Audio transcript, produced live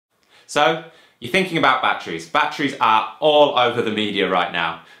So, you're thinking about batteries. Batteries are all over the media right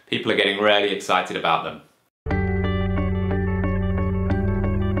now. People are getting really excited about them.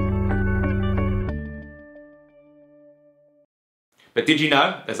 But did you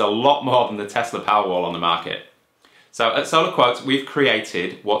know there's a lot more than the Tesla Powerwall on the market? So at SolarQuotes, we've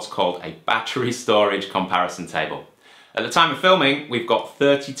created what's called a battery storage comparison table. At the time of filming, we've got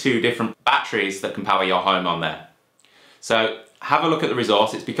 32 different batteries that can power your home on there. So have a look at the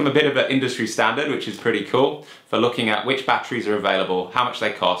resource. It's become a bit of an industry standard, which is pretty cool, for looking at which batteries are available, how much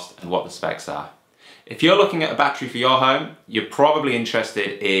they cost, and what the specs are. If you're looking at a battery for your home, you're probably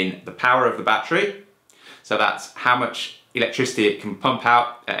interested in the power of the battery. So that's how much electricity it can pump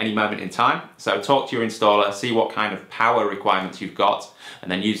out at any moment in time. So talk to your installer, see what kind of power requirements you've got,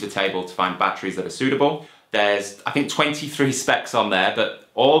 and then use the table to find batteries that are suitable. There's, I think, 23 specs on there, but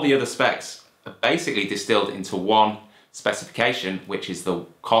all the other specs are basically distilled into one specification, which is the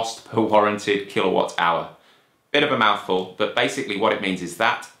cost per warranted kilowatt hour. Bit of a mouthful, but basically what it means is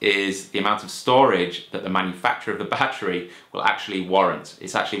that is the amount of storage that the manufacturer of the battery will actually warrant.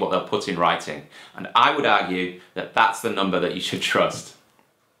 It's actually what they'll put in writing. And I would argue that that's the number that you should trust.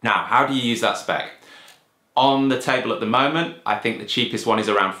 Now, how do you use that spec? On the table at the moment, I think the cheapest one is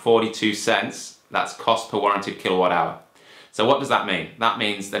around 42 cents. That's cost per warranted kilowatt hour. So what does that mean? That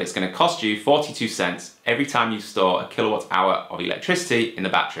means that it's going to cost you 42 cents every time you store a kilowatt hour of electricity in the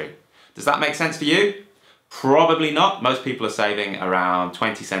battery. Does that make sense for you? Probably not. Most people are saving around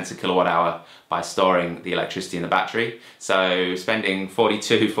 20 cents a kilowatt hour by storing the electricity in the battery. So spending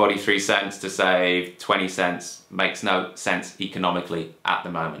 42, 43 cents to save 20 cents makes no sense economically at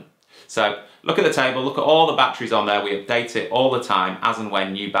the moment. So look at the table, look at all the batteries on there. We update it all the time as and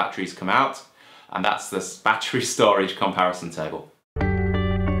when new batteries come out. And that's the battery storage comparison table.